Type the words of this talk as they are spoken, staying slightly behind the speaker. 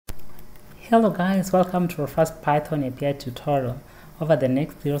Hello guys, welcome to our first Python API tutorial. Over the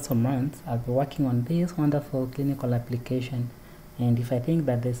next 0 months, I'll be working on this wonderful clinical application, and if I think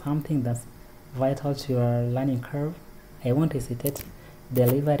that there's something that's vital to your learning curve, I won't hesitate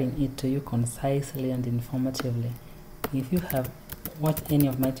delivering it to you concisely and informatively. If you have watched any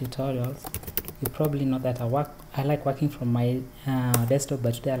of my tutorials, you probably know that I like working from my desktop,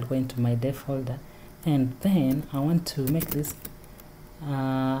 but today I'll go into my dev folder, and then I want to make this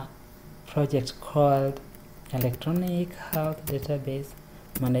project called Electronic Health Database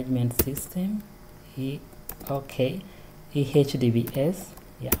Management System, EHDBS.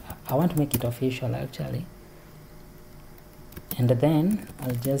 Yeah, I want to make it official actually, and then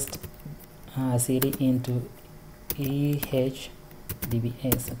I'll just cd into EHDBS.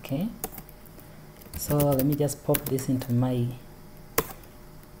 Okay, so let me just pop this into my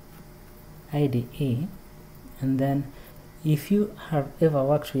IDE, and then if you have ever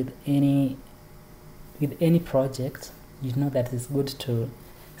worked with any project, you know that it's good to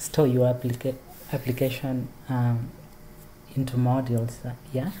store your application into modules.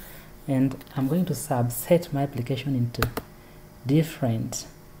 Yeah, and I'm going to subset my application into different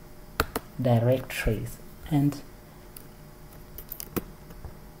directories, and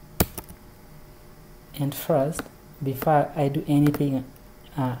first, before I do anything,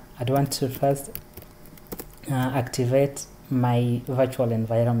 I'd want to first activate my virtual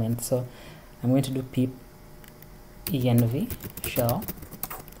environment. So I'm going to do pip env shell.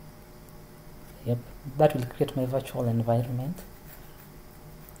 Yep, that will create my virtual environment,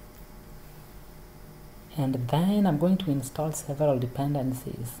 and then I'm going to install several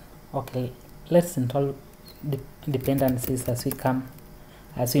dependencies. Okay, let's install dependencies as we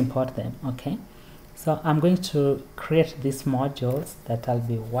import them. Okay, so I'm going to create these modules that I'll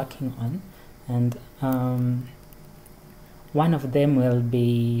be working on, and one of them will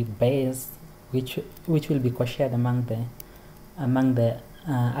be base, which will be co-shared across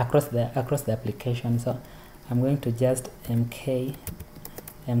the application. So I'm going to just mkdir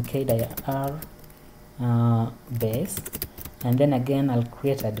base, and then again I'll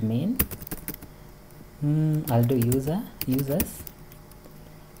create admin. I'll do users,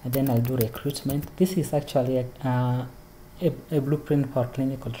 and then I'll do recruitment. This is actually a blueprint for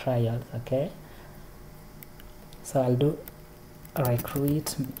clinical trials. Okay, so I'll do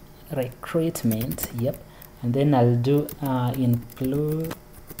recruitment. Yep, and then I'll do inclusion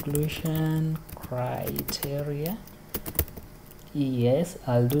criteria. Yes,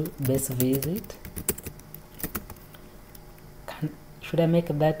 I'll do base visit. Should I make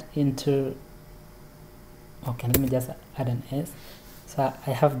that into, okay, let me just add an S. So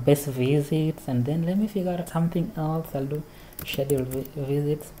I have base visits, and then let me figure out something else. I'll do scheduled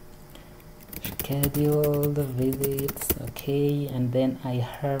visits, okay, and then I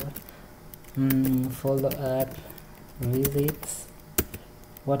have follow-up visits.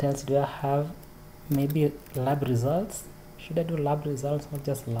 What else do I have? Maybe lab results. Should I do lab results or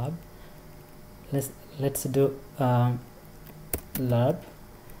just lab? Let's do lab,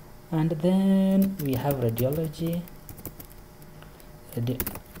 and then we have radiology,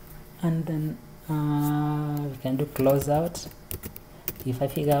 and then we can do closeout. If I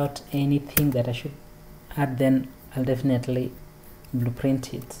figure out anything that I should add, then I'll definitely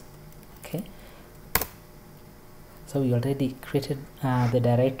blueprint it. Okay, so we already created the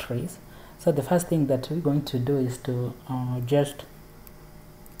directories. So the first thing that we're going to do is to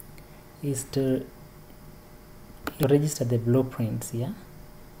register the blueprints. Yeah,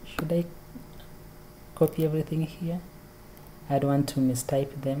 should I copy everything here? I don't want to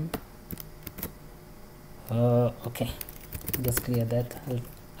mistype them. Okay, just clear that. I'll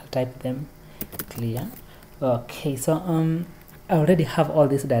type them clear. Okay, so I already have all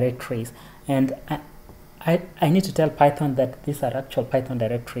these directories, and I need to tell Python that these are actual Python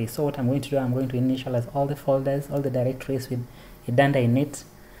directories. So what I'm going to do, I'm going to initialize all the folders, all the directories with a danda init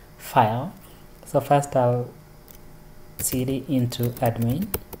file. So first I'll cd into admin.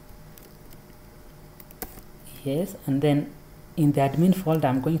 Yes, and then in the admin folder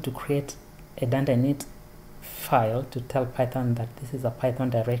I'm going to create a danda init file to tell Python that this is a Python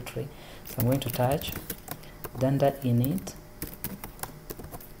directory. So I'm going to touch danda init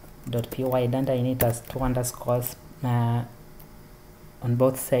 .py. Danda init has 2 underscores on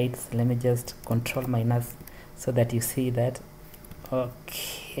both sides. Let me just control my NAS so that you see that.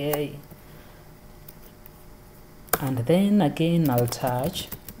 Okay, and then again I'll touch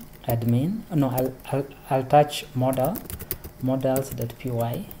admin. No, I'll touch models.py.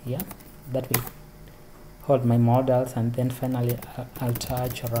 Yeah, that will hold my models, and then finally I'll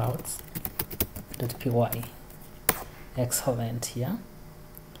touch routes.py. Excellent. Yeah,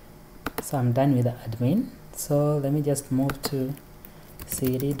 So I'm done with the admin. So let me just move to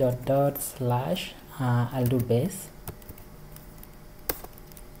cd // I'll do base.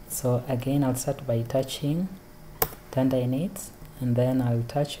 So again I'll start by touching Tender init, and then I'll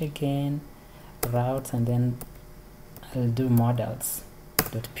touch again routes, and then I'll do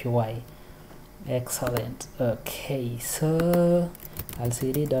models.py. Excellent. Okay, so I'll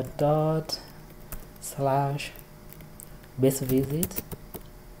cd // base visit,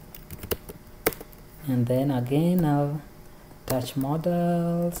 and then again I'll touch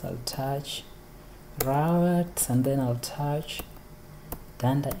models, I'll touch routes, and then I'll touch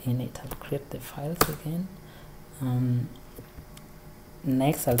Tender init. I'll create the files again.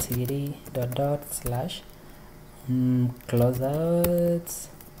 Next I'll cd // close out,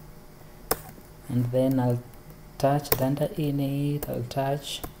 and then I'll touch Tender init, I'll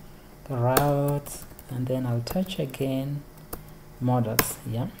touch the routes, and then I'll touch again models.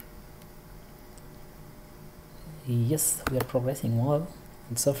 Yeah, yes, we are progressing well.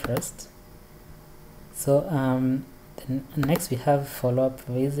 And so first, so then next we have follow-up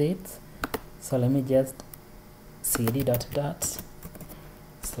visits. So let me just cd //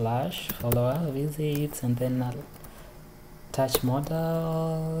 follow-up visits, and then I'll touch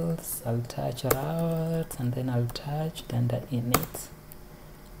models, I'll touch routes, and then I'll touch Tender init.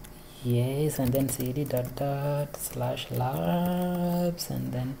 Yes, and then cd // labs,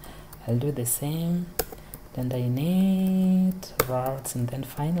 and then I'll do the same, Tender init, routes, and then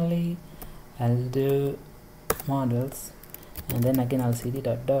finally I'll do models, and then again I'll cd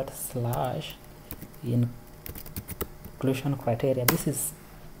 // inclusion criteria. This is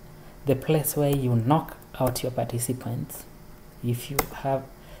the place where you knock out your participants if you have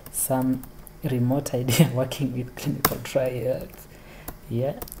some remote idea working with clinical trials.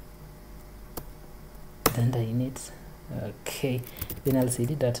 Yeah, Tender init. Okay, then I'll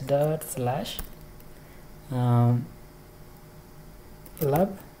cd //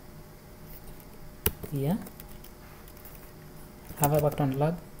 lab. Yeah, have I worked on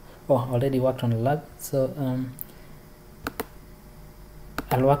lab? Oh, already worked on lab. So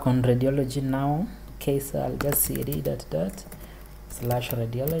I'll work on radiology now. Okay, so I'll just cd //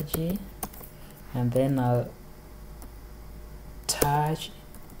 radiology, and then I'll touch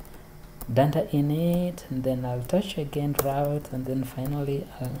Tender init, and then I'll touch again route, and then finally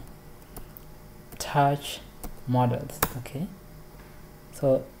I'll touch models. Okay,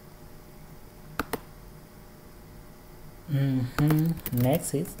 so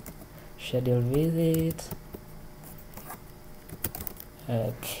next is schedule visit.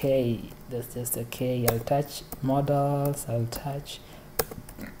 Okay, that's just okay. I'll touch models, I'll touch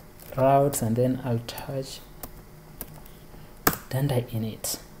routes, and then I'll touch Tender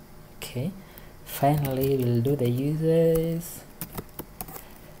init. Okay, finally we'll do the users.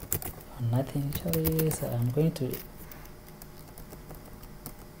 Nothing actually, so I'm going to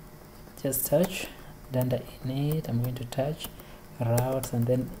just touch Tender init, I'm going to touch routes, and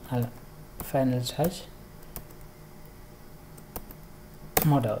then I'll finally touch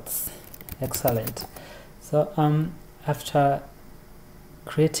models. Excellent. So after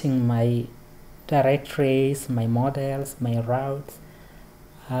creating my directories, my models, my routes,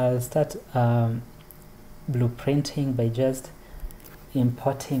 I'll start blueprinting by just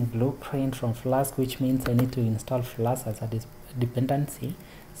importing blueprint from Flask, which means I need to install Flask as a dependency.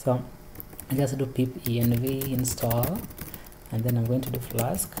 So I just do pip env install, and then I'm going to do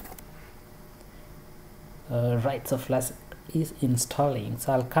Flask. Right, so Flask is installing.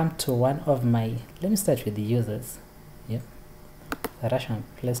 So I'll come to one of my, let me start with the users. Yep, the rational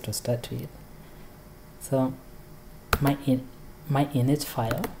place to start with. So my init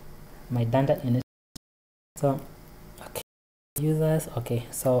file, my Tender init. So okay, users. Okay,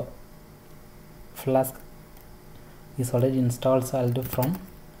 so Flask is already installed, so I'll do from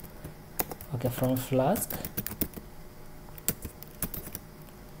Flask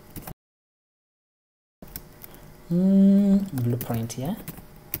blueprint. Yeah,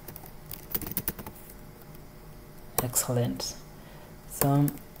 excellent. So I'll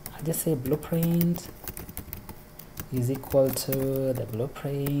just say blueprint is equal to the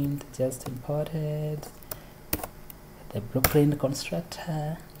blueprint just imported, the blueprint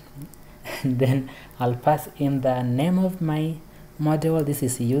constructor, and then I'll pass in the name of my module. This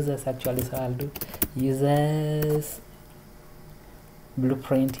is users actually, so I'll do users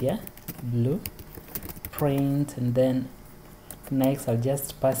blueprint. Yeah, blueprint, and then next I'll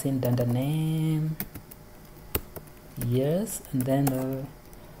just pass in Tender name. Yes, and then I'll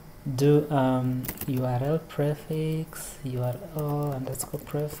do URL prefix, URL underscore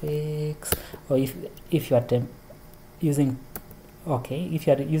prefix, or if you are using Okay, if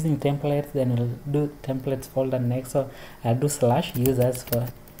you are using templates, then we'll do templates folder next. So I'll do slash users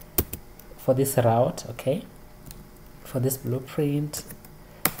for this route, okay, for this blueprint,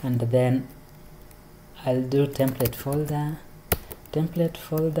 and then I'll do template folder. Template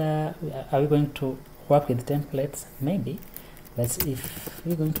folder, are we going to work with templates? Maybe, but if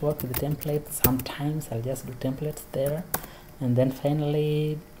we're going to work with the templates, sometimes I'll just do templates there. And then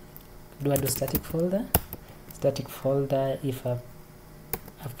finally, do I do static folder? Static folder, if I've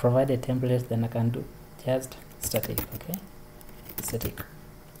provided templates, then I can do just static, okay, static.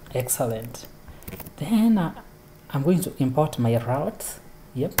 Excellent. Then I'm going to import my routes,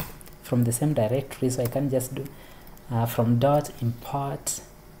 yep, from the same directory. So I can just do from dot import,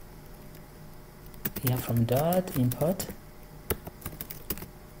 yeah, from dot import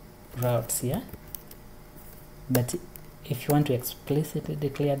routes, yeah. But if you want to explicitly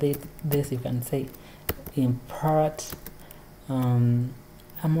declare this, you can say import. I'm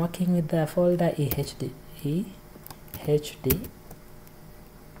working with the folder ehd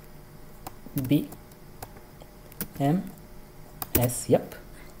bms, yep,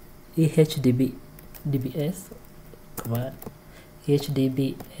 dbs command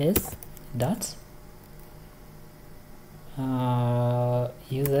hdbs dot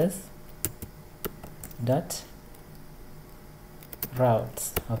users dot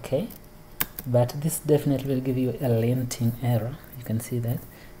routes, okay. But this definitely will give you a linting error. You can see that.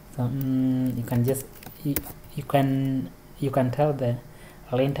 So you can just you can tell the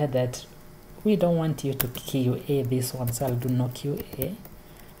linter that we don't want you to QA this one, so I'll do no QA,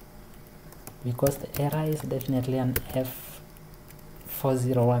 because the error is definitely an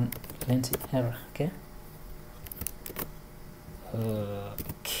F401 linting error, okay.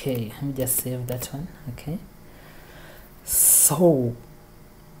 Okay, let me just save that one, okay. So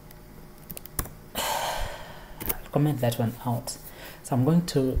I'll comment that one out. So I'm going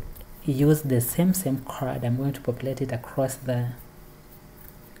to use the same code. I'm going to populate it across the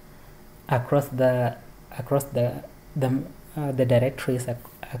directories,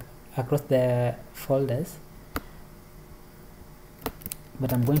 across the folders,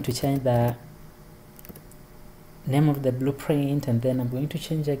 but I'm going to change the name of the blueprint, and then I'm going to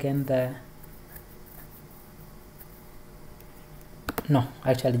change again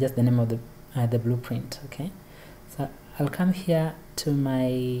actually just the name of the blueprint, okay. So I'll come here to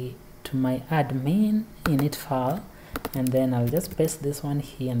my admin init file, and then I'll just paste this one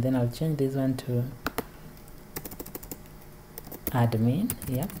here, and then I'll change this one to admin,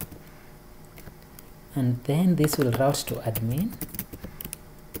 yeah, and then this will route to admin.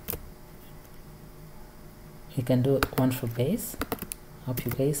 You can do one for base. Hope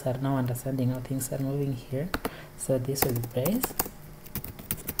you guys are now understanding how things are moving here. So this will be base,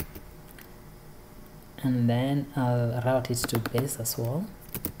 and then I'll route it to base as well,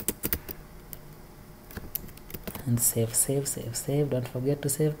 and save. Don't forget to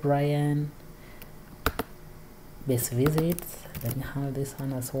save Brian. Base visits, let me handle this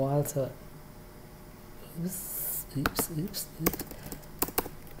one as well. So oops.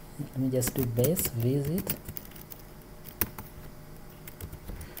 Let me just do base visit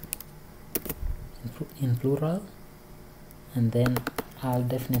in plural, and then I'll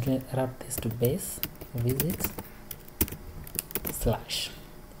definitely route this to base visits slash,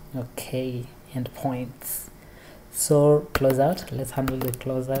 okay, endpoints. So closeout, let's handle the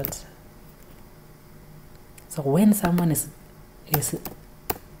closeout. So when someone is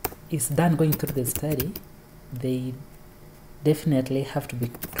done going through the study, they definitely have to be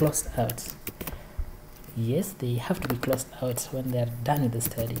closed out. Yes, they have to be closed out when they are done with the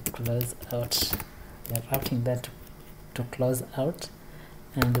study. Close out. We are routing that to close out,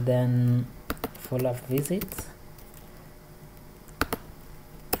 and then follow-up visits.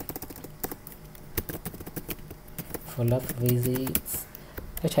 Follow-up visits.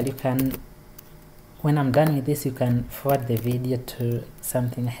 Actually, you can, when I'm done with this, you can forward the video to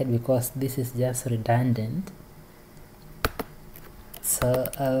something ahead, because this is just redundant. So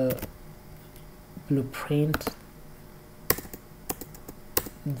I'll blueprint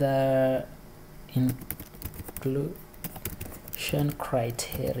the inclusion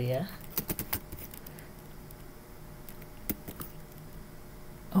criteria.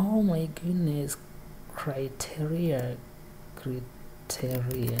 Oh my goodness, criteria, okay,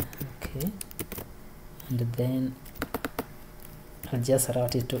 and then I'll just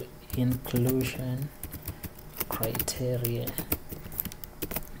route it to inclusion criteria.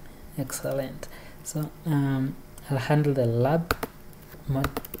 Excellent. So I'll handle the lab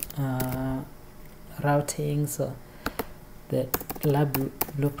routing. So the lab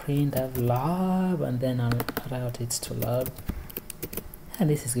blueprint, I have lab, and then I'll route it to lab. And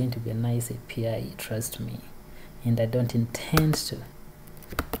this is going to be a nice API, trust me, and I don't intend to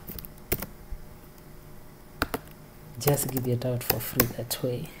just give it out for free that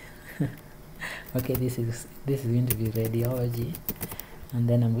way. Okay, this is going to be radiology, and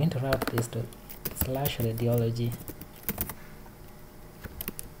then I'm going to route this to /radiology.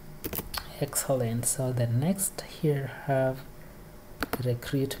 Excellent. So the next here have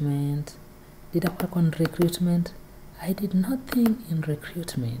recruitment. Did I work on recruitment? I did nothing in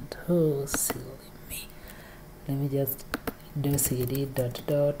recruitment. Oh, silly me. Let me just do cd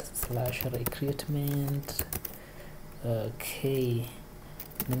 /recruitment. Okay,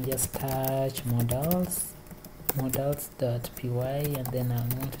 let me just touch modals.py, and then I'm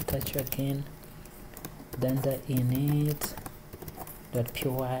going to touch again data init.py.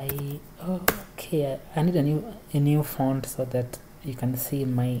 Okay, I need a new font so that you can see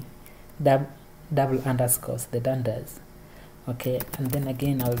my double underscores, the dundas. Okay, and then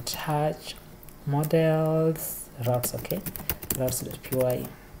again I'll touch models routes. Okay, routes.py.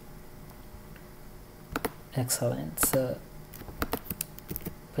 Excellent. So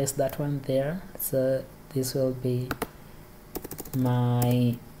paste that one there. So this will be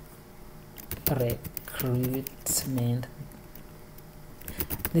my recruitment.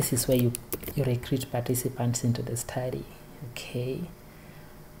 This is where you recruit participants into the study. Okay,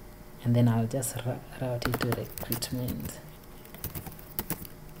 and then I'll just route it to recruitment.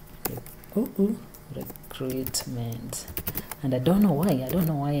 Recruitment. And I don't know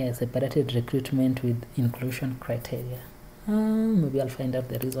why I separated recruitment with inclusion criteria. Maybe I'll find out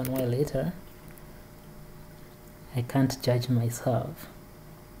the reason why later. I can't judge myself.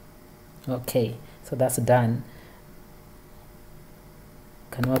 Okay, so that's done.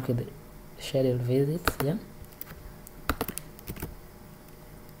 Can work with scheduled visits. Yeah.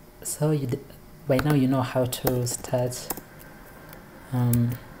 So by now you know how to start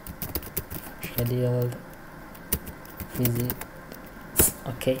scheduled visits.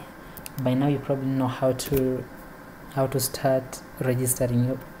 Okay, by now you probably know how to start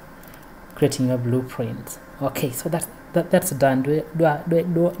registering creating your blueprint. Okay, so that's done. Do I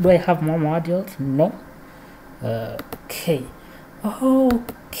have more modules? No. Okay.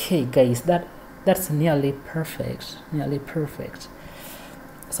 Okay, guys, that's nearly perfect.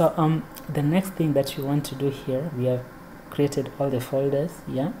 So the next thing that you want to do here, we have created all the folders.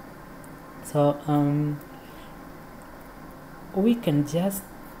 Yeah. So we can just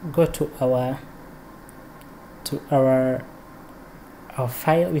go to our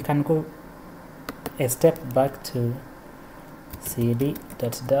file. We can go a step back to cd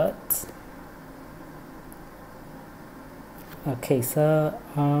dot. Okay, so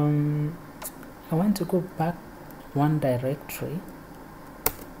I want to go back one directory,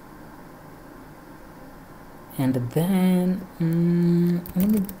 and then let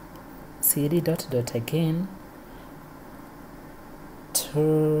me cd dot again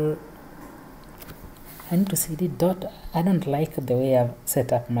to I need to cd dot. I don't like the way I've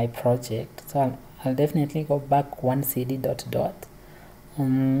set up my project, so I'll definitely go back one cd dot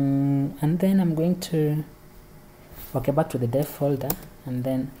and then I'm going to back to the dev folder, and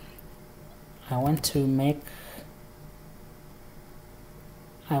then I want to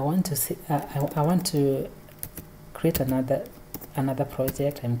create another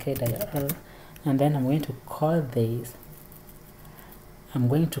project, mk.ir, and then I'm going to call this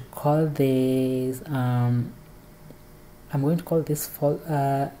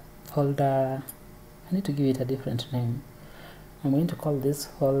folder. I need to give it a different name. I'm going to call this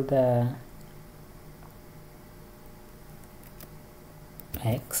folder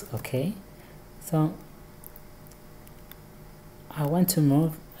X. Okay, so I want to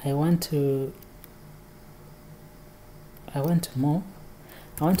move ehdbms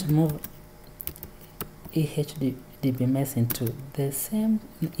into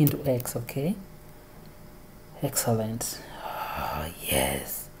X. Okay, excellent.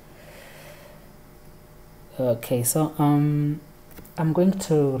 Yes. Okay, so I'm going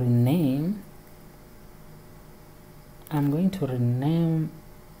to rename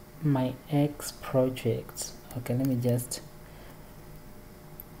my X project. Okay, let me just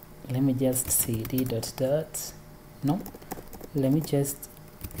cd dot. No, let me just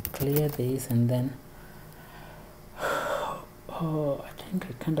clear this, and then I think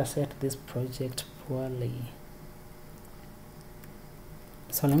I kind of set this project poorly.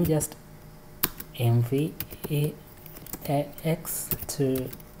 So let me just mv x to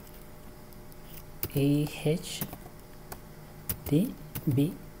ehdbs.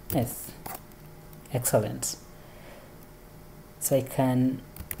 Excellent. So I can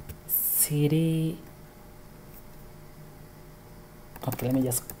cd Okay, let me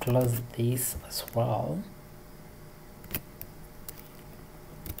just close this as well.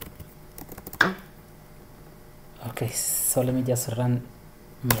 Okay, so let me just run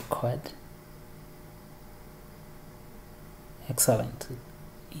my code. Excellent.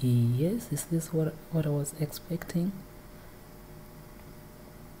 Yes, is this what I was expecting?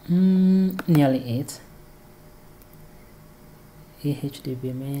 Nearly it.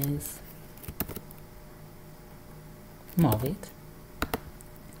 EHDBMS. More of it.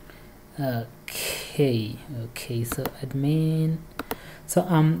 Okay, so admin. So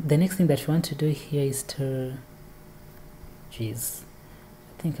the next thing that you want to do here is to, geez,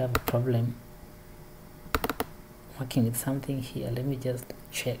 I think I have a problem working with something here. Let me just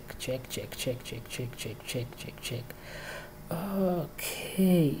check.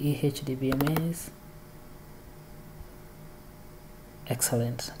 Okay, EHDBMS.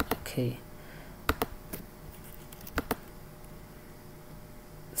 Excellent. Okay,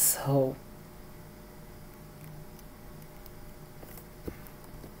 so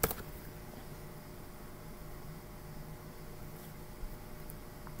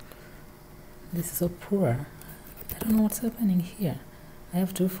this is so poor. I don't know what's happening here. I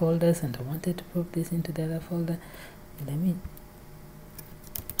have two folders and I wanted to put this into the other folder. Let me,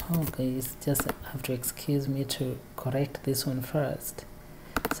 okay, it's just, I have to excuse me to correct this one first.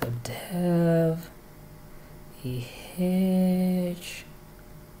 So dev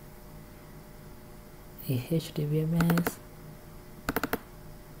EHDBMS,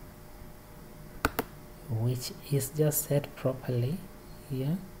 which is just set properly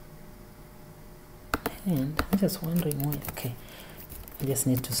here. And I'm just wondering why. Okay, I just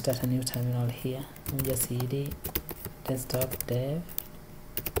need to start a new terminal here. Let me just cd desktop dev,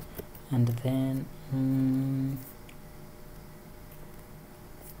 and then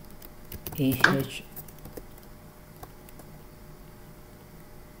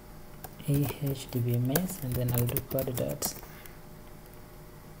EHDBMS, and then I'll do code dot.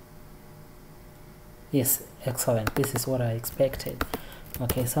 Yes, excellent. This is what I expected.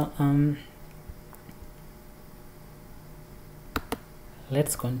 Okay, so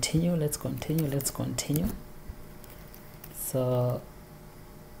let's continue. So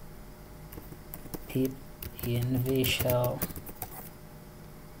pip env shell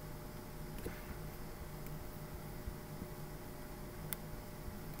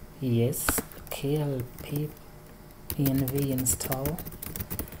yes. Okay, I'll pip env install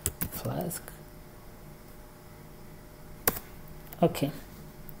Flask. Okay,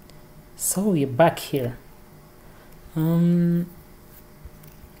 so we're back here.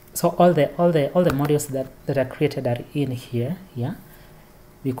 So all the modules that are created are in here, yeah,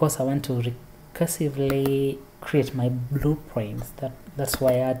 because I want to recursively create my blueprints. That's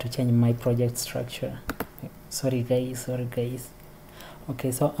why I had to change my project structure. Sorry guys.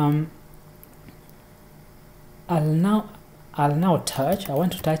 Okay, so I'll now touch, I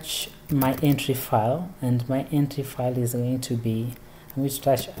want to touch my entry file, and my entry file is going to be, I'm going to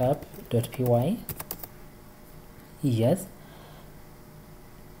touch app.py. Yes,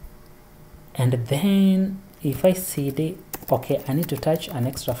 and then if I cd, okay, I need to touch an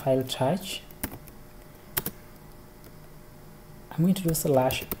extra file touch. I'm going to do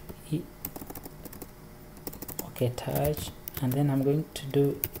slash e, okay, touch, and then I'm going to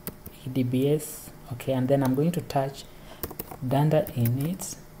do edbs, okay, and then I'm going to touch danda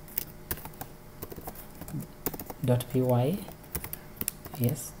init .py.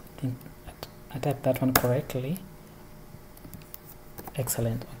 Yes, I think I typed that one correctly.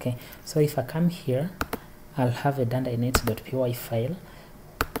 Excellent. Okay, so if I come here, I'll have a danda init.py file.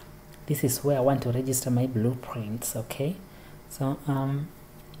 This is where I want to register my blueprints. Okay, so I'll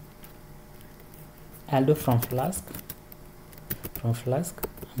do from Flask. I'm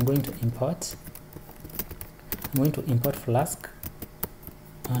going to import Flask.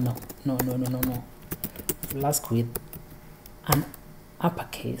 Oh no, Flask with an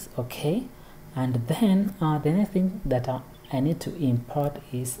uppercase. Okay, and then the next thing that I need to import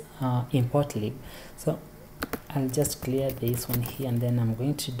is import lib. So I'll just clear this one here, and then I'm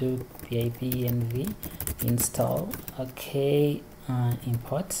going to do pip env install. Okay,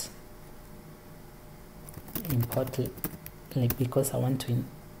 import lib, because I want to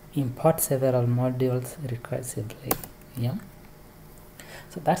import several modules recursively. Yeah,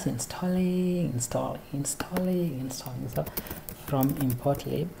 so that's installing. So from import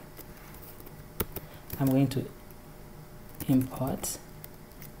lib, I'm going to import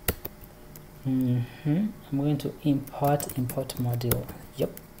I'm going to import module.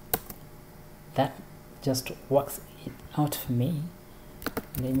 Yep, that just works it out for me.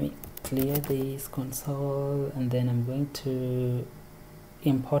 Let me clear this console, and then I'm going to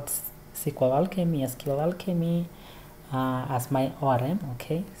import SQL Alchemy, SQL Alchemy as my ORM.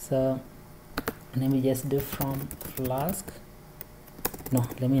 Okay, so let me just do from Flask. No,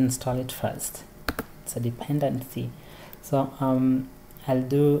 let me install it first. It's a dependency. So I'll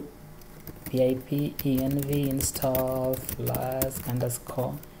do pip env install flask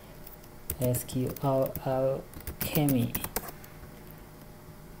underscore SQL Alchemy.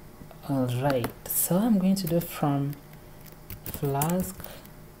 Alright, so I'm going to do from Flask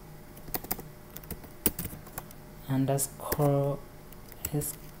underscore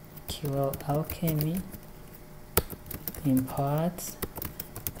SQL Alchemy import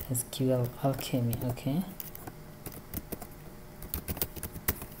SQL Alchemy. Okay,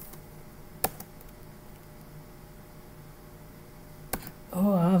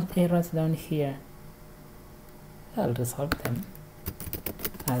 oh, I have errors down here. I'll resolve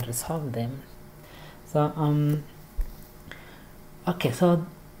them. So okay, so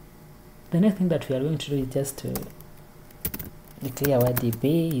the next thing that we are going to do is just to declare our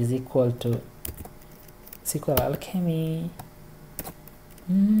DB is equal to SQL Alchemy.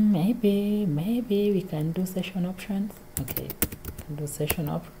 Maybe we can do session options. Okay, we can do session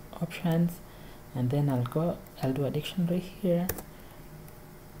options, and then I'll do a dictionary here,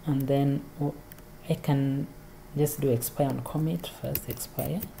 and then I can just do expire on commit first.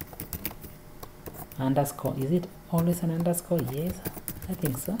 Expire underscore, is it always an underscore? Yes, I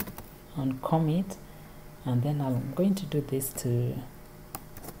think so, on commit, and then I'm going to do this to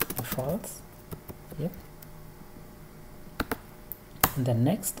false. Yep. And then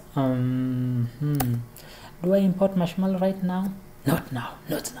next, do I import Marshmallow right now? Not now.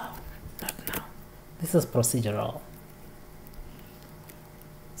 This is procedural.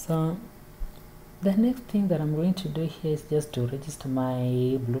 So the next thing that I'm going to do here is just to register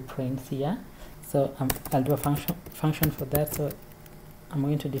my blueprints here. So I'll do a function for that. So I'm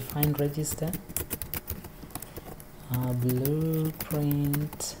going to define register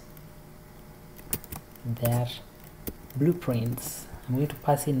blueprint. There, blueprints. I'm going to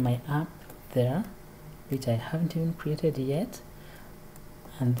pass in my app there, which I haven't even created yet,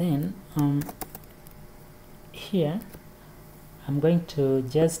 and then here I'm going to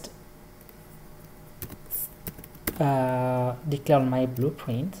just declare my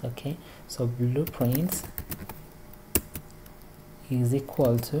blueprints. Okay, so blueprints is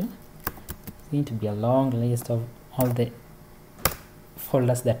equal to, it's going to be a long list of all the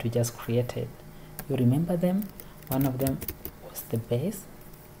folders that we just created. You remember them? One of them was the base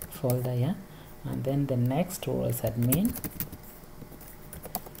folder, yeah, and then the next was admin,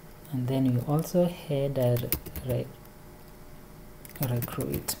 and then you also had a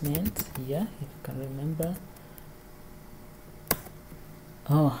recruitment, yeah, if you can remember.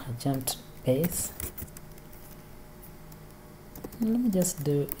 Oh, I jumped base. Let me just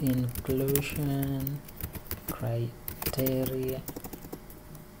do inclusion criteria,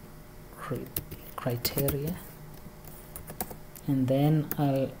 and then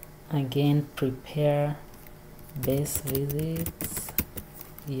I'll again prepare base visits.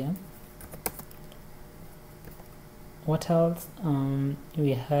 Yeah, what else?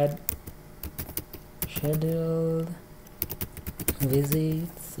 We had scheduled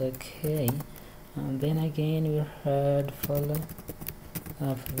visits. Okay, and then again we had follow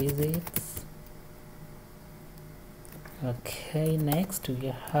up visits. Okay, next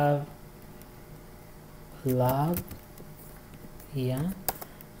we have lab, yeah,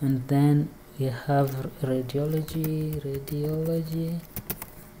 and then we have radiology,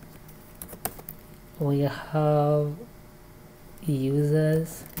 we have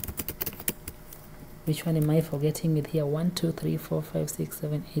users. Which one am I forgetting with here? 1 2 3 4 5 6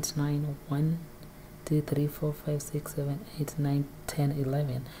 7 8 9. 1 2 3 4 5 6 7 8 9 10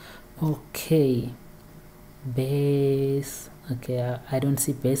 11. Okay, base. Okay, I don't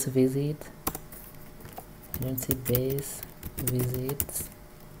see base visit. I don't see base visits.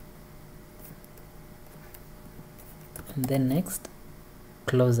 And then next,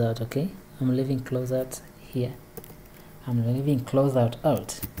 closeout. Okay, I'm leaving closeout here. I'm leaving closeout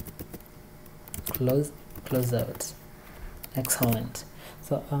out. Closeout. Excellent.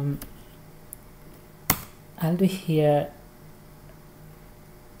 So I'll do here,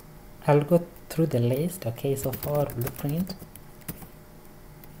 I'll go through the list. Okay, so for blueprint,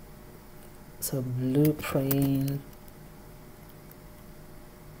 so blueprints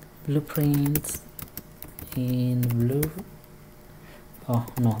in blue. Oh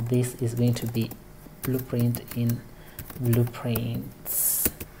no, this is going to be blueprint in blueprints.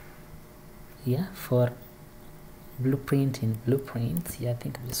 Yeah, for blueprint in blueprints. Yeah, I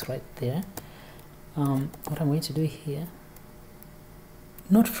think it's right there. What I'm going to do here,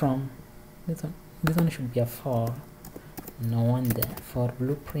 not from this one should be a for, no wonder, for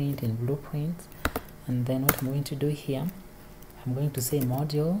blueprint in blueprints. And then what I'm going to do here, I'm going to say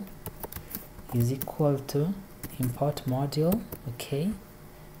module is equal to import module. Okay,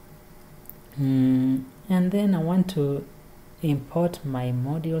 and then I want to import my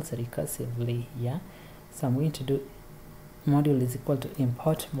modules recursively. Yeah, so I'm going to do module is equal to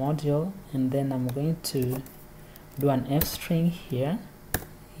import module, and then I'm going to do an f string here,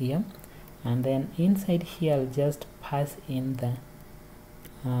 and then inside here I'll just pass in the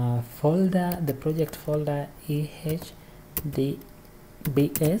folder, the project folder ehdbs,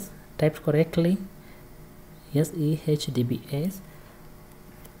 typed correctly, yes, ehdbs,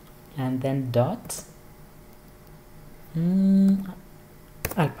 and then dot,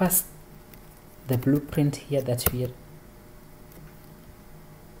 I'll pass the blueprint here that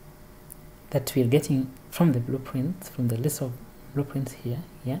we're getting from the blueprints, from the list of blueprints here,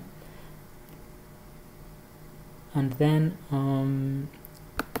 yeah. And then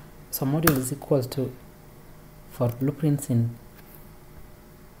so module is equal to for blueprints in,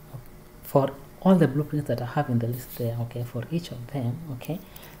 for all the blueprints that I have in the list there, okay, for each of them. Okay,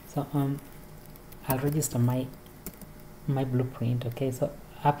 so I'll register my blueprint. Okay, so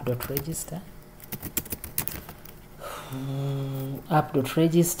app.register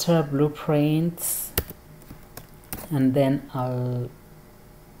app.register blueprints, and then I'll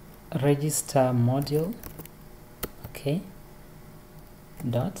register module, okay,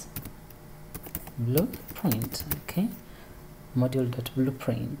 dot blueprint. Okay, module dot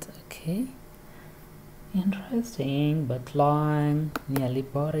blueprint. Okay, interesting but long, nearly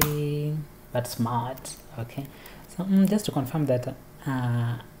boring but smart. Okay, so just to confirm that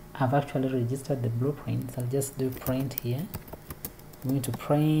I've actually registered the blueprints, I'll just do print here. I'm going to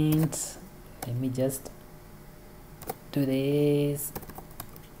print, let me just do this.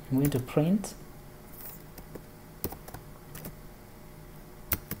 I'm going to print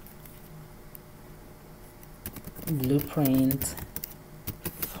blueprint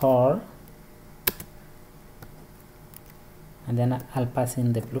for, and then I'll pass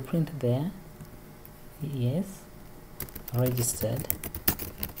in the blueprint there, yes, registered,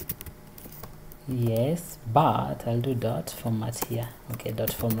 yes, but I'll do dot format here. Okay,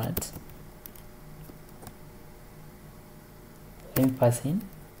 dot format, let me pass in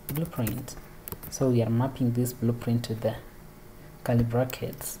blueprint. So we are mapping this blueprint to the curly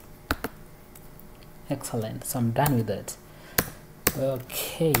brackets. Excellent, so I'm done with it.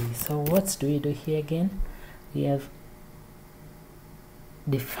 Okay, so what do we do here again? We have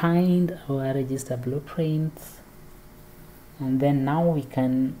defined our register blueprints, and then now we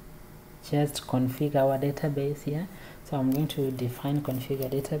can just configure our database here. So I'm going to define configure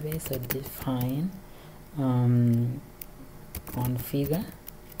database. So define configure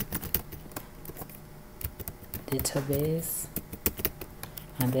database,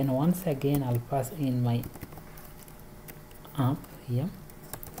 and then once again I'll pass in my app here.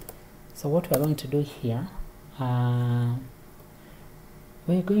 So what we're going to do here,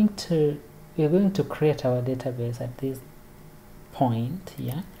 we're going to create our database at this point.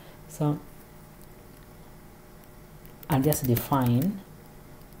 Yeah, so I'll just define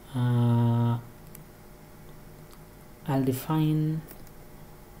I'll define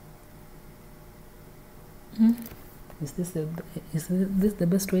is this the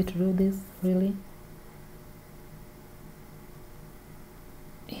best way to do this, really?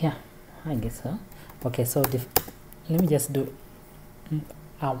 Yeah, I guess so. Okay, so let me just do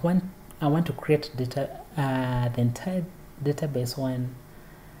I want to create data the entire database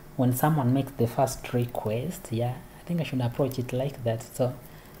when someone makes the first request. Yeah, I think I should approach it like that. So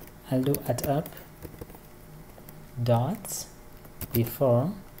I'll do at app dot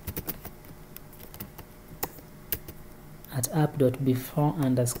before at app dot before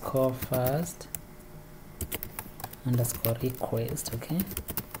underscore first underscore request. Okay,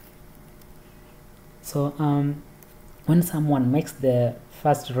 so when someone makes the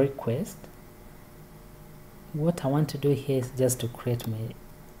first request, what I want to do here is just to create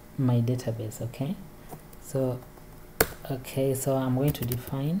my database. Okay, so so I'm going to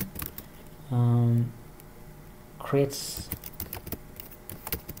define create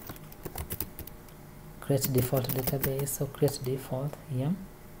default database. So create default, yeah.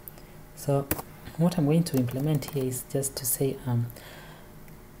 So what I'm going to implement here is just to say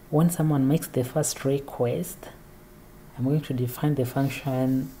when someone makes the first request, I'm going to define the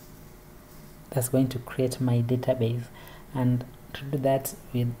function that's going to create my database, and to do that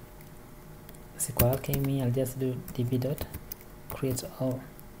with SQL Alchemy, I'll just do db.create all.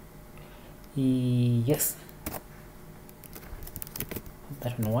 Yes,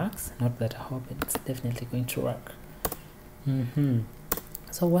 that one works. Not that I hope, it's definitely going to work.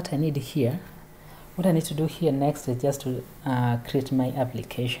 So what I need here, what I need to do here next is just to create my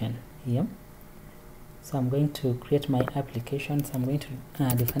application here. So I'm going to create my application. So I'm going to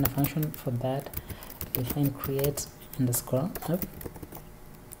define a function for that. Define create underscore app,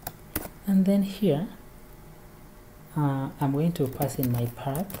 and then here I'm going to pass in my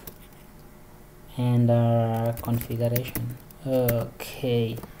path and configuration.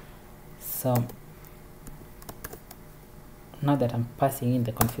 Okay, so now that I'm passing in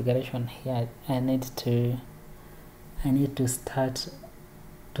the configuration here, I need to start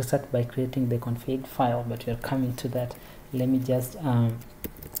by creating the config file, but we're coming to that. Let me just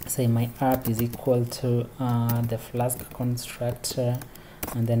say my app is equal to the Flask constructor,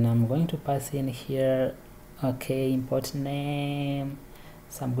 and then I'm going to pass in here, okay, import name.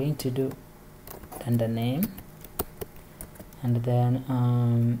 So I'm going to do under name, and then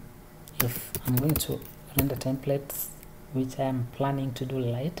if I'm going to render templates, which I am planning to do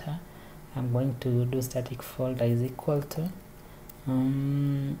later, I'm going to do static folder is equal to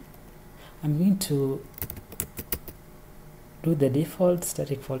I'm going to do the default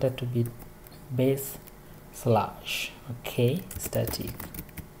static folder to be base slash, okay, static.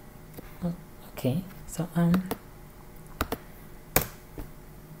 Okay, so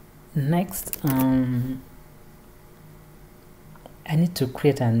next I need to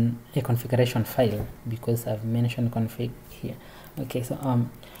create a configuration file because I've mentioned config here. Okay, so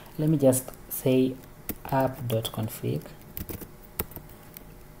let me just say app.config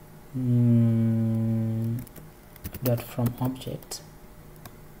dot from object,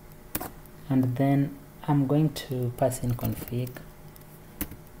 and then I'm going to pass in config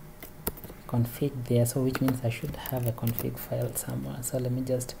there, so which means I should have a config file somewhere. So let me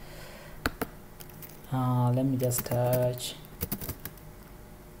just touch,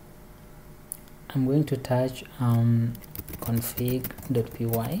 I'm going to touch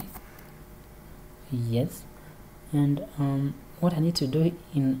config.py, yes, and what I need to do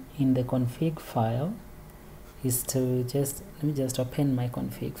in the config file is to just, let me just open my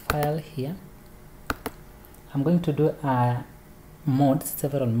config file here. I'm going to do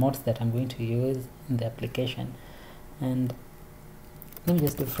several mods that I'm going to use in the application, and let me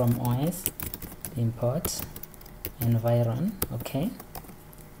just do from OS import environ, okay,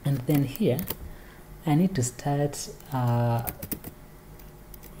 and then here I need to start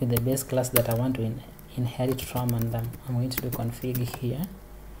with the base class that I want to inherit from, and I'm going to do config here.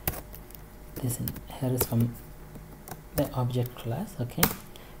 This inherits from the object class, okay.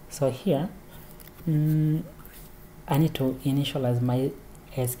 So here I need to initialize my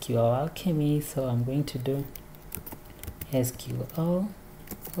SQL alchemy, so I'm going to do SQL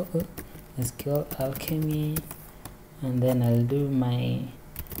alchemy, and then I'll do my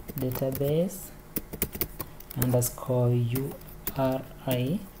database underscore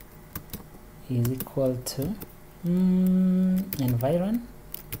URI is equal to environ.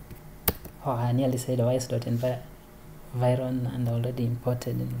 Oh, I nearly said wise.environ and I already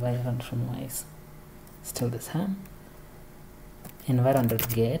imported environ from wise. Still the same.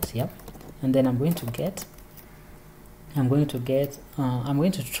 Environ.get, yep. And then I'm going to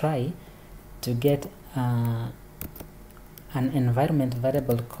try to get an environment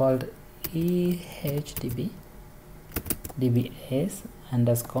variable called dbs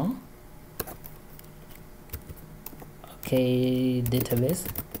underscore, okay, database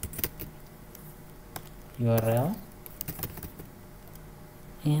URL,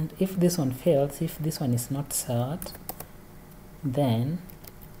 and if this one fails, if this one is not set, then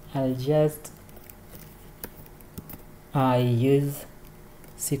I'll just use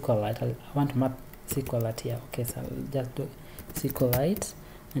SQLite. I want to map SQLite here, okay, so I'll just do SQLite,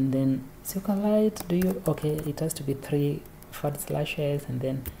 and then SQLite, okay, it has to be 3 forward slashes and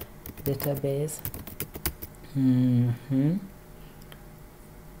then database.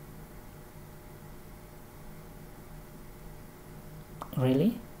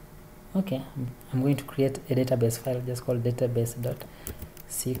 Really? Okay, I'm going to create a database file just called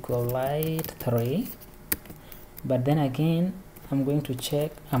database.sqlite3, but then again I'm going to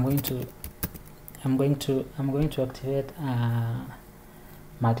check, I'm going to activate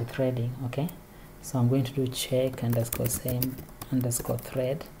multi-threading, okay, so I'm going to do check underscore same underscore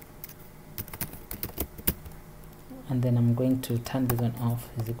thread, and then I'm going to turn this one off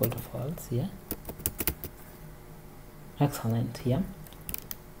is equal to false, yeah, excellent, yeah.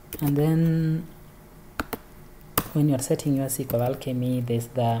 And then when you're setting your SQL alchemy, there's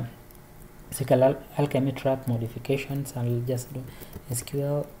the SQL alchemy track modifications. I'll just do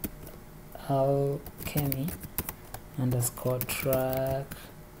SQL alchemy underscore track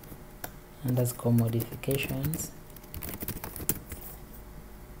underscore modifications.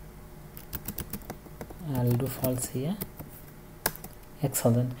 I'll do false here.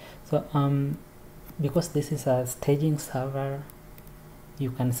 Excellent. So because this is a staging server,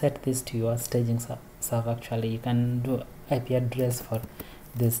 you can set this to your staging server. Actually, you can do IP address for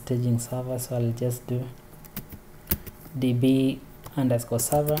the staging server. So I'll just do db underscore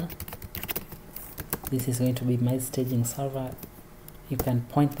server. This is going to be my staging server. You can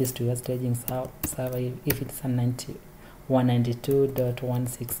point this to your staging server if it's a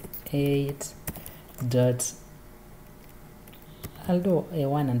 192.168. I'll do a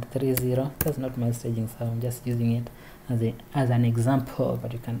 130. That's not my staging server. I'm just using it as an example,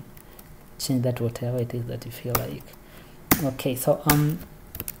 but you can change that whatever it is that you feel like. Okay, so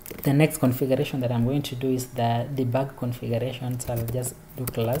the next configuration that I'm going to do is the debug configuration. So I'll just do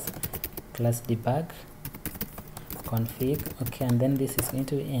class debug config. Okay, and then this is going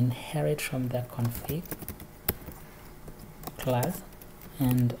to inherit from the config class.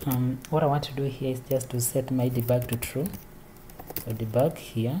 And what I want to do here is just to set my debug to true. So debug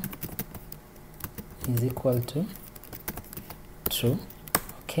here is equal to true.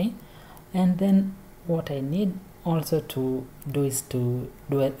 Okay, and then what I need also to do is to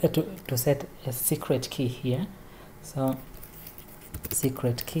set a secret key here. So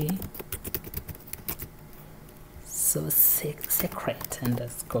secret key, so secret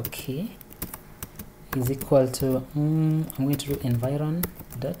underscore key is equal to I'm going to do environ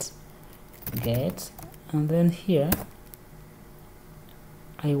dot get, and then here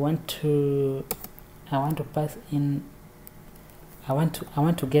I want to pass in, I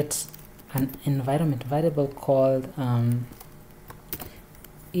want to get an environment variable called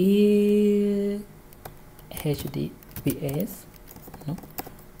HDBS,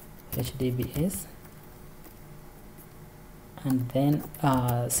 and then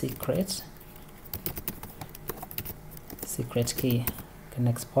secret key. Can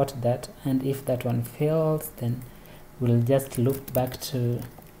export that, and if that one fails, then we'll just loop back to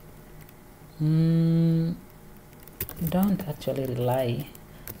don't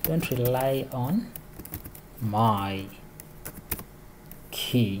rely on my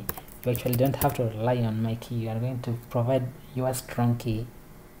key. You actually don't have to rely on my key. You are going to provide your strong key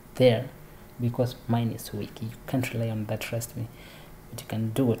there because mine is weak. You can't rely on that, trust me, but you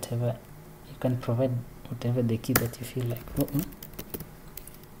can do whatever, you can provide whatever the key that you feel like.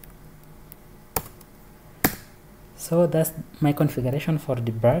 So that's my configuration for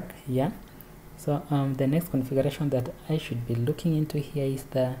debug. Yeah, so the next configuration that I should be looking into here is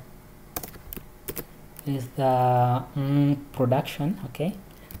the production. Okay,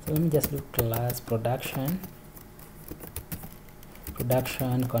 so let me just do class production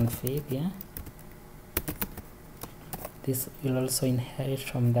config. Yeah, this will also inherit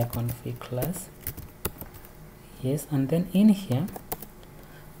from the config class. Yes, and then in here,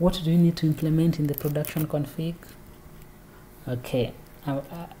 what do you need to implement in the production config? Okay,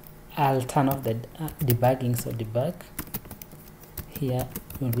 I'll turn off the debugging. So debug here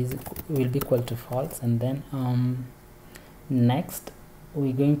will be equal to false, and then next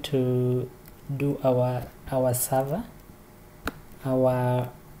we're going to do our server, our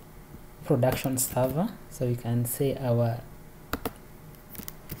production server. So you can say our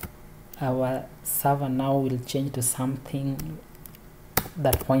server now will change to something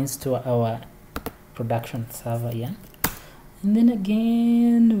that points to our production server. Yeah, and then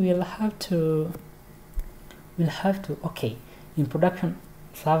again we'll have to okay, in production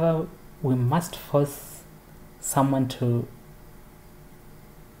server we must force someone to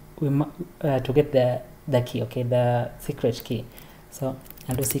get the key. Okay, the secret key. So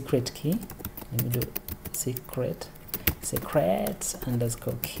I'll do secret key. Let me do secret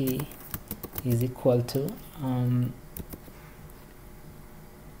underscore key is equal to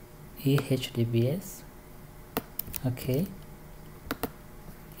HDBS. Okay,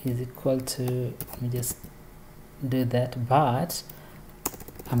 is equal to, let me just do that, but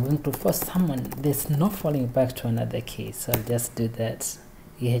I'm going to force someone, there's no falling back to another key, so I'll just do that.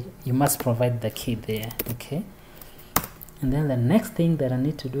 You must provide the key there. Okay, and then the next thing that I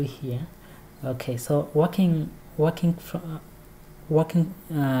need to do here, okay, so working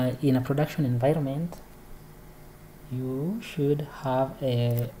in a production environment, you should have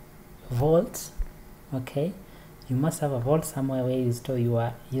a vault. Okay, you must have a vault somewhere where you store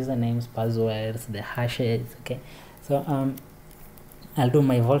your usernames, passwords, the hashes. Okay, so I'll do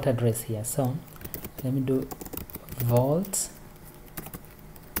my vault address here. So let me do vault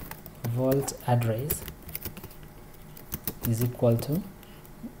address is equal to,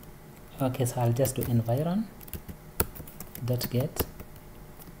 okay, so I'll just do environ dot get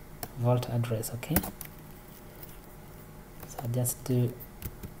vault address. Okay, so I'll just do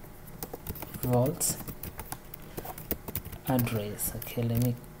vault address. Okay, let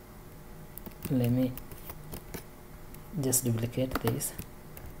me just duplicate this.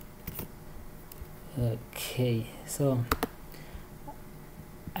 Okay, so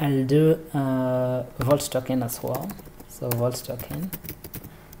I'll do vault token as well. So vault token,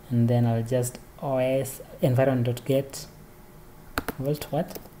 and then I'll just os environment.get vault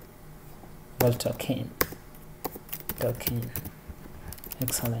what? Vault token.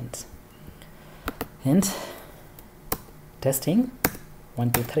 Excellent. And testing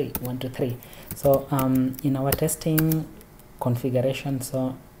 1 2 3 1 2 3. So in our testing configuration,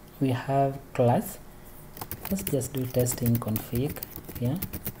 so we have class. Let's just do testing config. Yeah,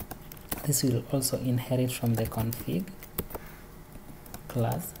 this will also inherit from the config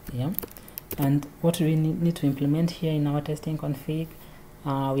class. Yeah, and what we need to implement here in our testing config, we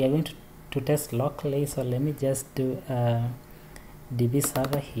are going to test locally. So let me just do db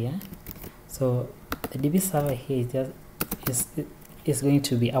server here. So the db server here is going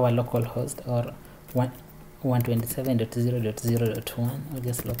to be our local host, or 127.0.0.1, or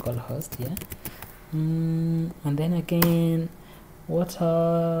just local host. Yeah, and then again, what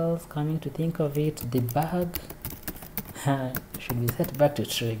else? Coming to think of it, debug should be set back to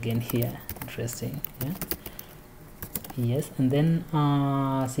true again here. Interesting. Yeah, yes, and then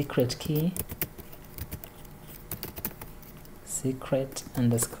secret key, secret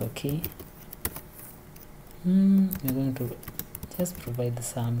underscore key. We're going to just provide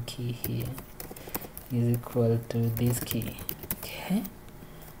some key here is equal to this key. Okay,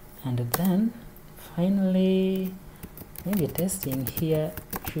 and then finally, maybe testing here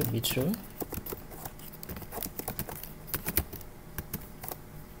should be true.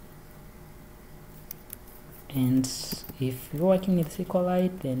 And if you're working with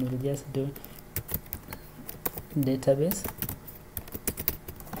SQLite, then we'll just do database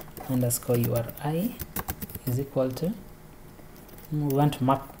underscore URI is equal to, we want to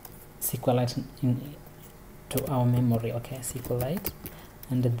map SQLite to our memory. Okay, SQLite,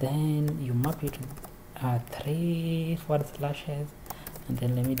 and then you map it 3 forward slashes, and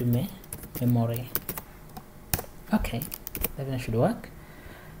then let me do memory. Okay, that should work.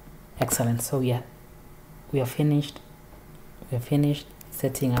 Excellent. So we are finished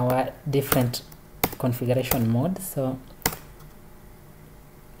setting our different configuration modes. So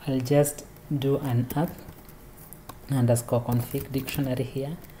I'll just do an app underscore config dictionary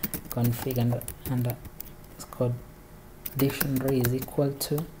here, config underscore dictionary is equal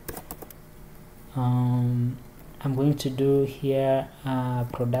to, I'm going to do here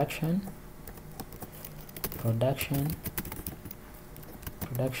production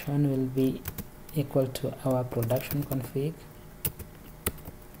will be equal to our production config.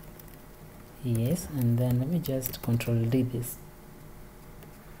 Yes, and then let me just control D this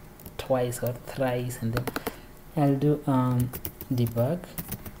twice or thrice, and then I'll do debug.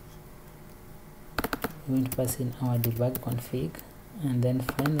 We're going to pass in our debug config, and then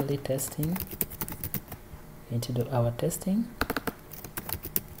finally testing. We're going to do our testing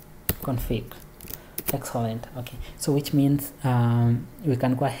config. Excellent. Okay, so which means we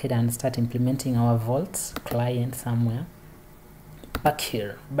can go ahead and start implementing our vaults client somewhere back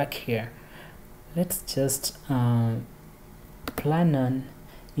here. Let's just plan on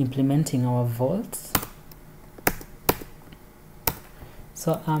implementing our vaults.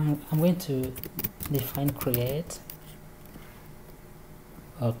 So I'm going to define create.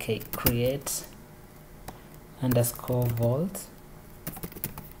 Okay, create underscore vault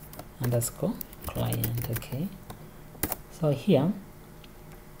underscore client. Okay, so here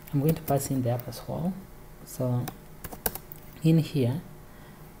I'm going to pass in the app as well. So in here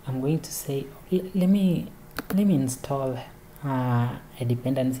I'm going to say, let me install a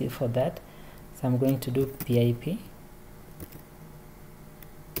dependency for that. So I'm going to do pip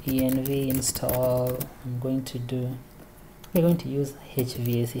env install. We're going to use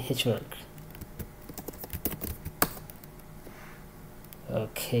hvac.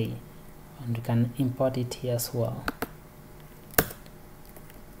 Okay, and we can import it here as well.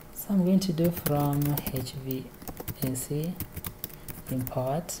 So I'm going to do from hvac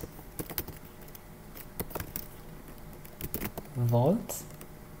import vault.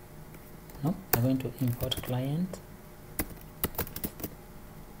 No, I'm going to import client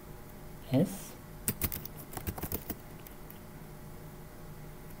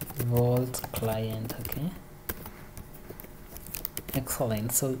vault client. Okay,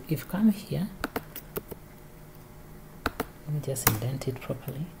 excellent. So if you come here, let me just indent it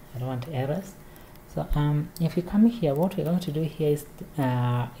properly. I don't want errors. So if you come here, what we're going to do here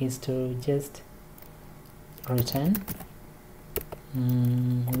is to just return.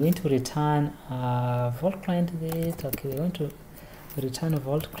 We're going to return Vault client with, okay, we're going to return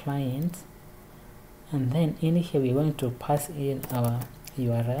Vault client, and then in here we're going to pass in our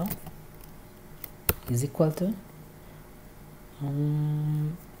URL is equal to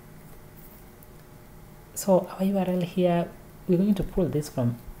so our URL here, we're going to pull this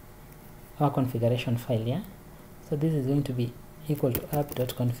from our configuration file. Yeah, so this is going to be equal to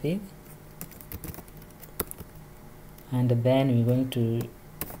app.config, and then we're going to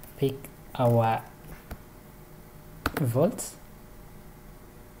pick our vault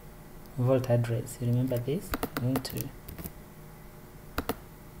address. You remember this? We're going to,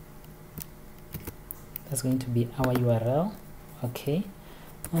 that's going to be our URL. Okay,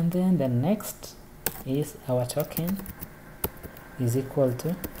 and then the next is our token is equal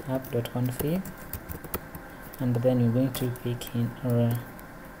to app.config, and then we're going to pick in our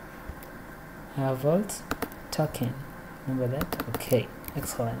vault token. Remember that? Okay,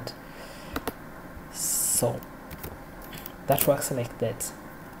 excellent. So that works like that.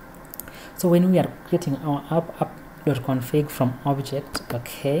 So when we are creating our app.config from object,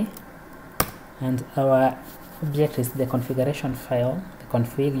 okay, and our object is the configuration file, the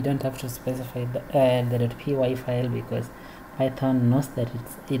config, you don't have to specify the .py file because Python knows that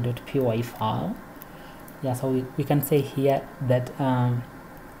it's a .py file. Yeah, so we can say here that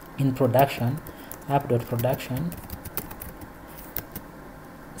in production, app.production,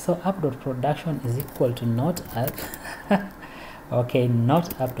 so app.production is equal to not app okay,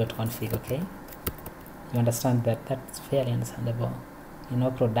 not app.config. okay, you understand that? That's fairly understandable. You know,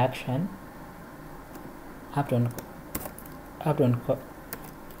 production in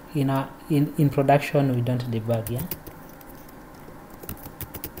production we don't debug.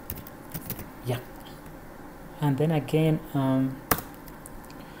 Yeah, and then again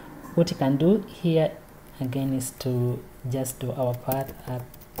what you can do here again is to just do our path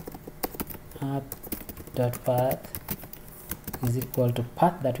app.path is equal to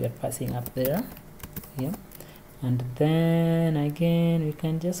path that we are passing up there. Yeah, and then again we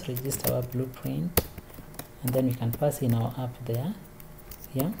can just register our blueprint, and then we can pass in our app there.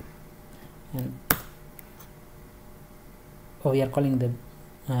 Yeah, and we are calling the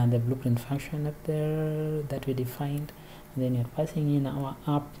blueprint function up there that we defined, and then you're passing in our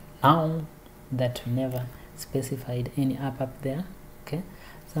app now that we never specified any app up there. Okay,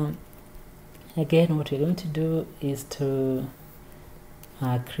 so again what we're going to do is to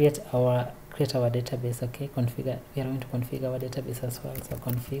create our database. Okay, configure, we are going to configure our database as well. So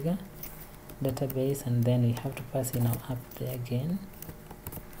configure database, and then we have to pass in our app there again.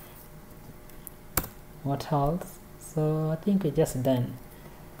 What else? So I think we're just done.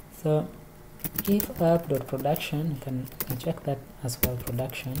 So if app.production, you can check that as well,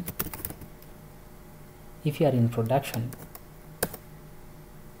 production. If you are in production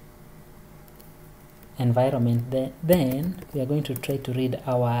environment, then we are going to try to read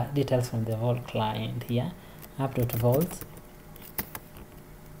our details from the Vault client here. App.vault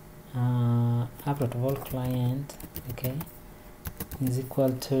app.vault client, okay, is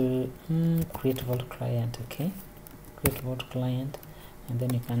equal to create Vault client. Okay, create Vault client, and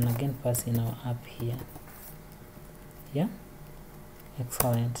then you can again pass in our app here. Yeah,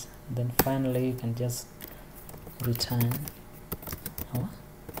 excellent. Then finally you can just return our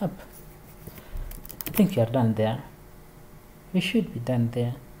app. I think you are done there. We should be done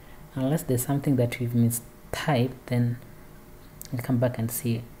there, unless there's something that we've mistyped. Then I'll come back and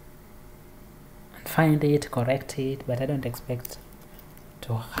see and find it, correct it, but I don't expect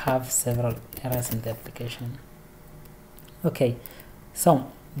to have several errors in the application. Okay,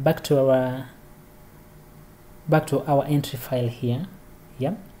 so back to our entry file here.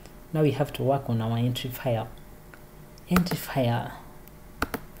 Yeah, now we have to work on our entry file.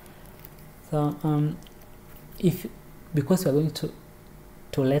 So because we're going to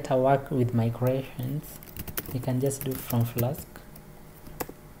later work with migrations, we can just do from Flask.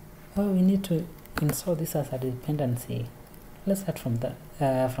 Oh, we need to install this as a dependency. Let's start from that,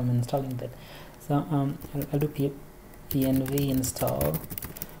 from installing that. So I'll do pnv install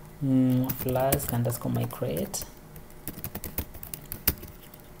flask _ migrate,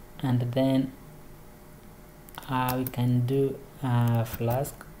 and then we can do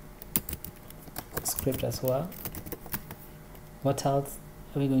Flask script as well. What else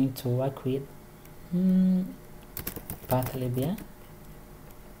are we going to work with? Pathlib,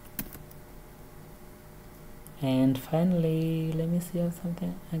 and finally let me see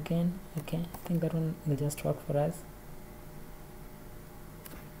something again. Okay, I think that one will just work for us.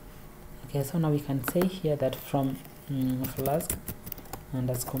 Okay, so now we can say here that from Flask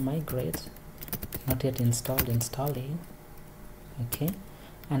underscore migrate, not yet installed, installing. Okay,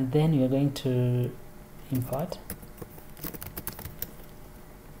 and then we're going to import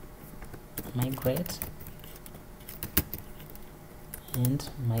migrate and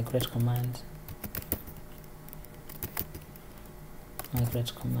migrate command.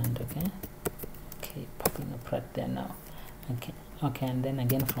 Okay, popping up right there now. Okay, and then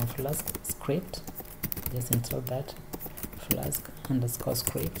again from Flask script, just install that Flask underscore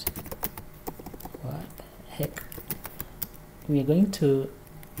script. What the heck? We are going to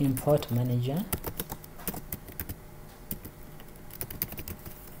import manager.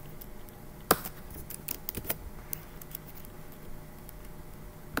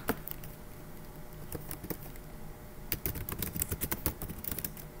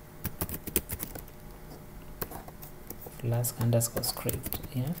 Flask underscore script.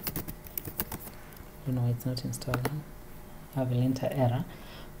 Yeah, you know it's not installing. I will enter error.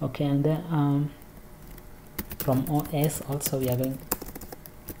 Okay, and then from OS also we are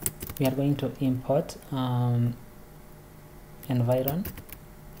going to import environ.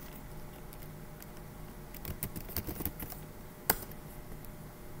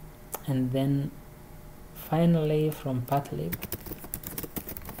 And then finally from pathlib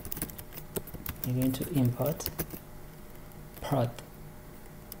we're going to import prod.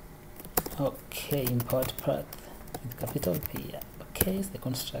 Okay, import prod with capital P. Yeah. Okay, it's the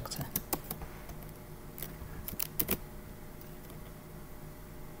constructor.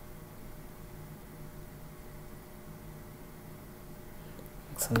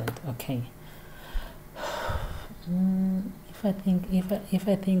 Excellent. Okay. If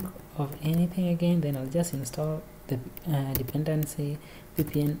I think of anything again, then I'll just install the dependency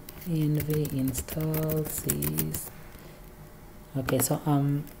ppn env install sys. Okay, so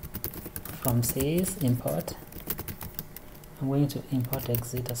from sys import, I'm going to import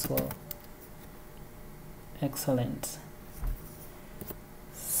exit as well. Excellent.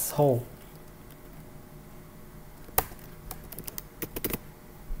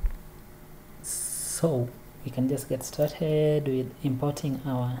 So we can just get started with importing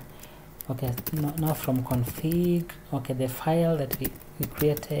our, okay, now from config, okay, the file that we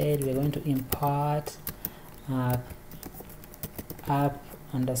created, we're going to import app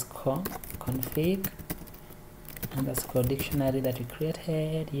underscore config underscore dictionary that we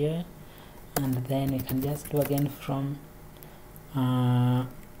created here, and then we can just do again from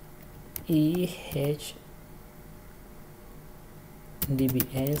dbs.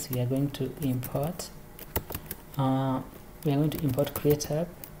 We are going to import create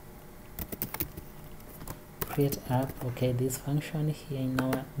app. Okay, this function here in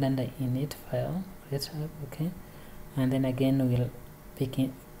our lambda init file, create app. Okay, and then again we'll pick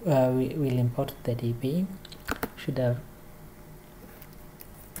in, we'll import the db. Should have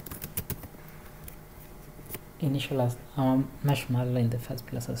initialized marshmallow in the first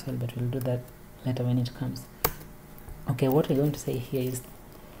place as well, but we'll do that later when it comes. Okay, what we're going to say here is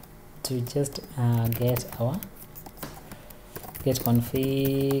to just get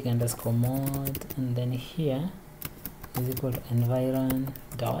config underscore mod, and then here is equal to environ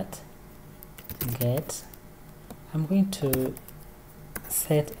dot get. I'm going to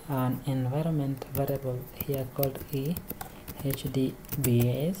set an environment variable here called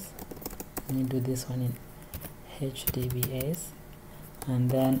hdbs. Let me do this one in hdbs, and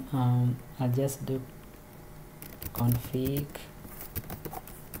then I'll just do config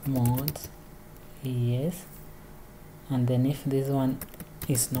mod yes, and then if this one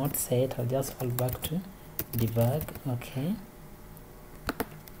is not set, I'll just fall back to debug. Okay,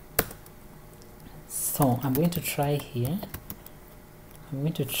 so I'm going to try here.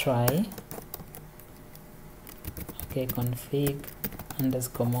 Okay, config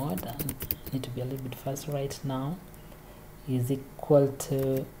underscore mod, I need to be a little bit fast right now, is equal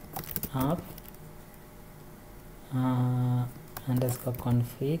to app underscore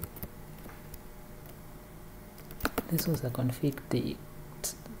config. This was a config date.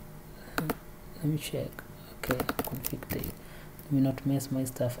 Let me check. Okay, config date. Let me not mess my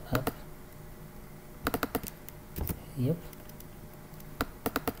stuff up. Yep,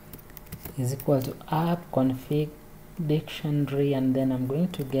 is equal to app config dictionary, and then I'm going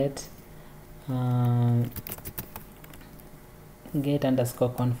to get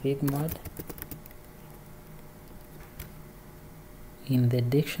underscore config mod in the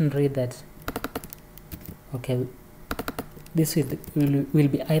dictionary that, okay, this will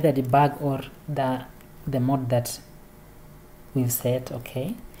be either the bug or the mod that we've set.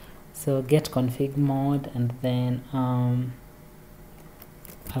 Okay, so get config mod, and then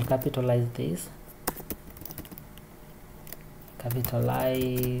I'll capitalize this,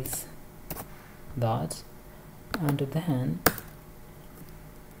 capitalize that, and then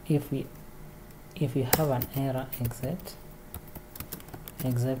if we have an error,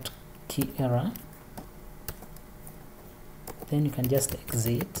 except key error, then you can just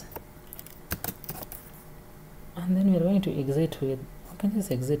exit, and then we're going to exit with, we can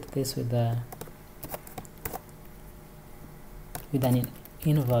just exit this with an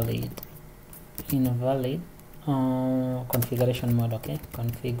invalid configuration mode. Okay,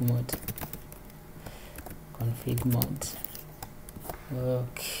 config mode.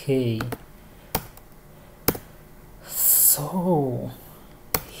 Okay, so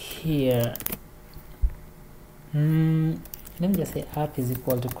here let me just say app is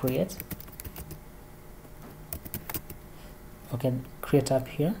equal to create. Okay, create app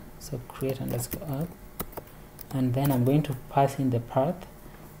here, so create underscore app, and then I'm going to pass in the path,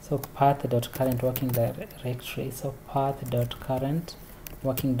 so path.current working directory, so path.current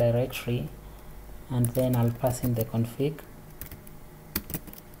working directory, and then I'll pass in the config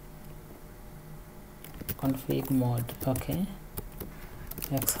mode. Okay,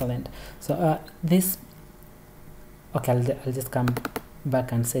 excellent. So this, okay, I'll just come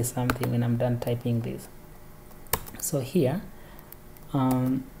back and say something when I'm done typing this. So here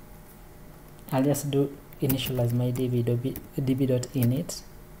I'll just do initialize my db.init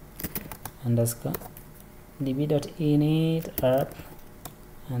underscore db.init app,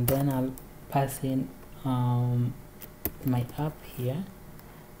 and then I'll pass in my app here,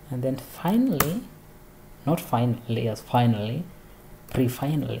 and then finally, not finally as finally,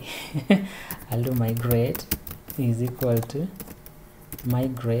 pre-finally I'll do migrate is equal to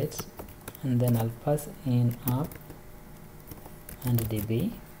migrate, and then I'll pass in app and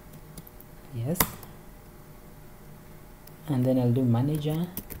db, yes, and then I'll do manager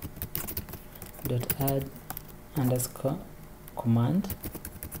dot add underscore command,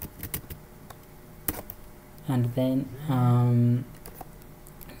 and then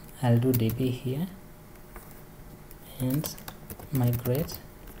I'll do db here and migrate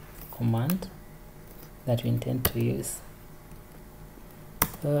command that we intend to use.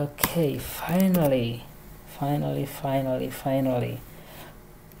 Okay, finally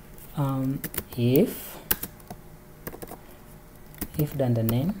if dunder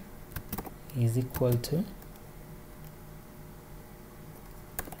name is equal to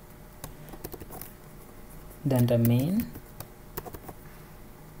dunder main,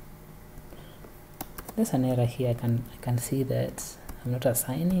 there's an error here. I can see that I'm not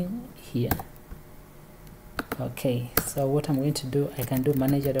assigning here. Okay, so what I'm going to do, I can do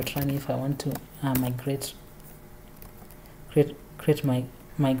manager.run if I want to create my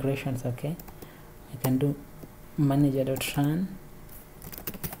migrations. Okay, I can do manager.run,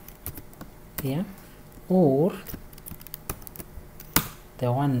 yeah, or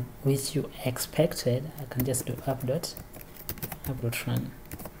the one which you expected, I can just do app.run.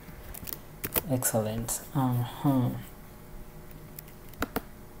 Excellent.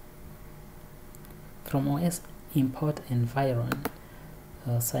 From OS import environ.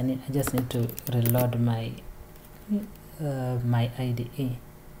 So I just need to reload my my IDE.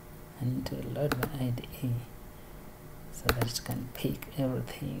 I need to reload my IDE so that it can pick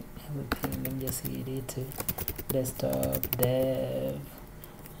everything. Let me just see it to desktop dev,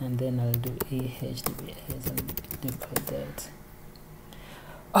 and then I'll do ehdbs and deploy that.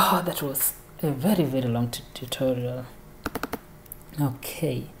 Oh, that was a very long tutorial.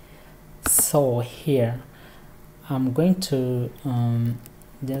 Okay, so here I'm going to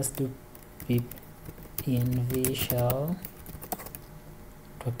just do pip env shell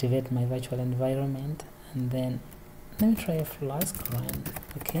to activate my virtual environment, and then let me try a Flask run.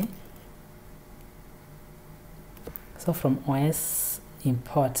 Okay, so from OS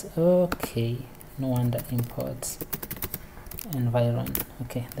import, okay, no wonder import environ.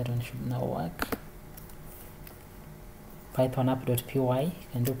 Okay, that one should now work. Python app.py, you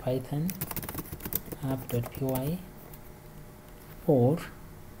can do Python app.py, or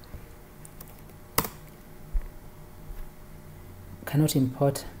cannot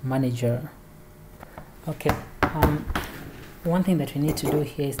import manager. Okay, one thing that we need to do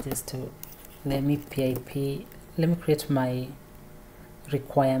here is just to let me create my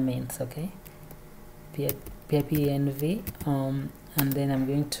requirements. Okay, pip env, and then I'm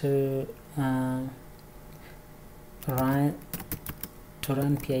going to run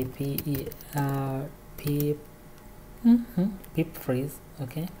pip freeze.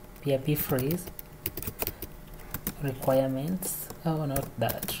 Okay, pip freeze requirements. Oh, not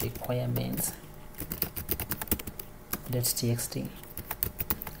that, requirements .txt.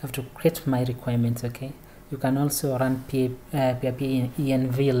 have to create my requirements. Okay, you can also run php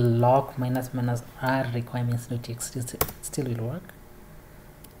env log -r requirements.txt. Still will work.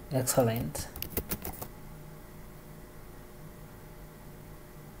 Excellent.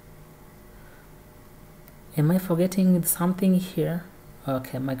 Am I forgetting something here?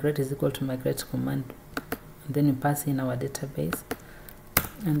 Okay, migrate is equal to migrate command, and then we pass in our database,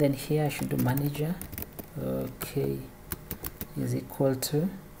 and then here I should do manager. Okay, is equal to,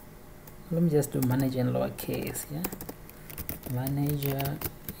 let me just do manager in lowercase. Yeah, manager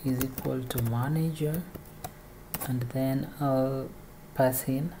is equal to manager, and then I'll pass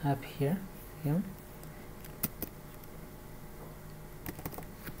in up here. Yeah,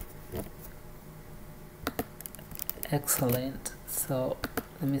 excellent. So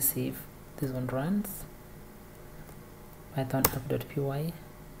let me see if this one runs. Python app.py.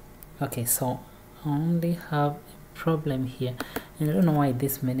 Okay, so I only have a problem here, and I don't know why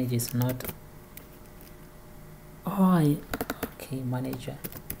this manager is not. Oh, okay, manager.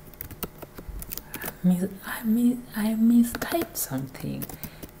 I mistyped something.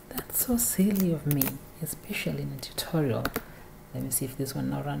 That's so silly of me, especially in a tutorial. Let me see if this one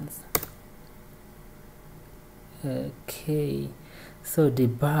now runs. Okay, so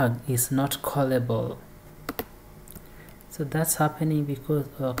debug is not callable. So that's happening because,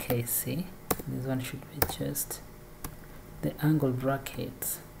 okay, see, this one should be just the angle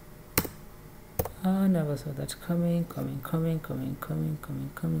brackets. Oh, never saw that coming.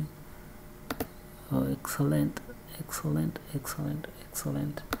 Oh, excellent.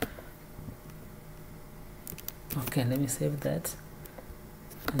 Okay, let me save that,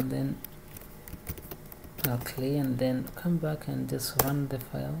 and then I'll clear, and then come back and just run the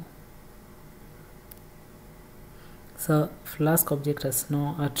file. So Flask object has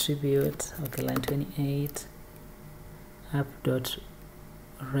no attribute. Okay, line 28,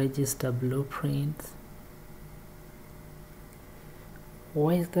 app.register blueprint.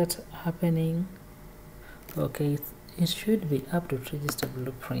 Why is that happening? Okay, it should be app.register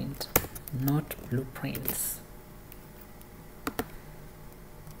blueprint, not blueprints.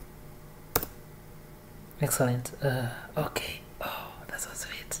 Excellent. Okay. Oh, that's so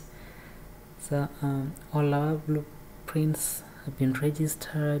sweet. So all our blueprints have been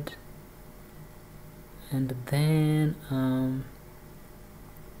registered, and then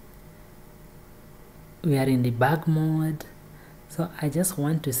we are in debug mode. So I just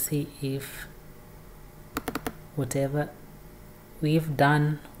want to see if whatever we've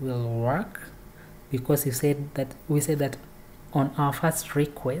done will work, because we said that on our first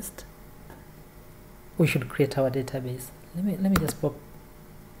request we should create our database. Let me just pop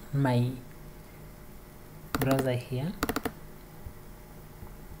my browser here,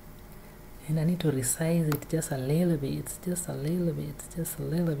 and I need to resize it just a little bit,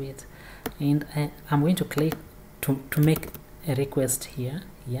 and I'm going to click to make a request here,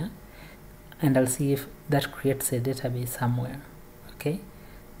 yeah, and I'll see if that creates a database somewhere. Okay,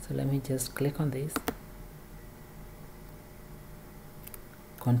 so let me just click on this,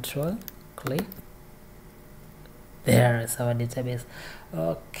 control click, there is our database.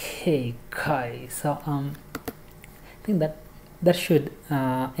 Okay, guys, so I think that should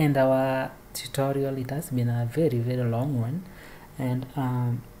end our tutorial. It has been a very long one, and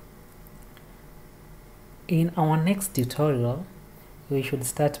in our next tutorial we should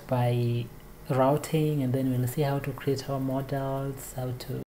start by routing, and then we'll see how to create our models, how to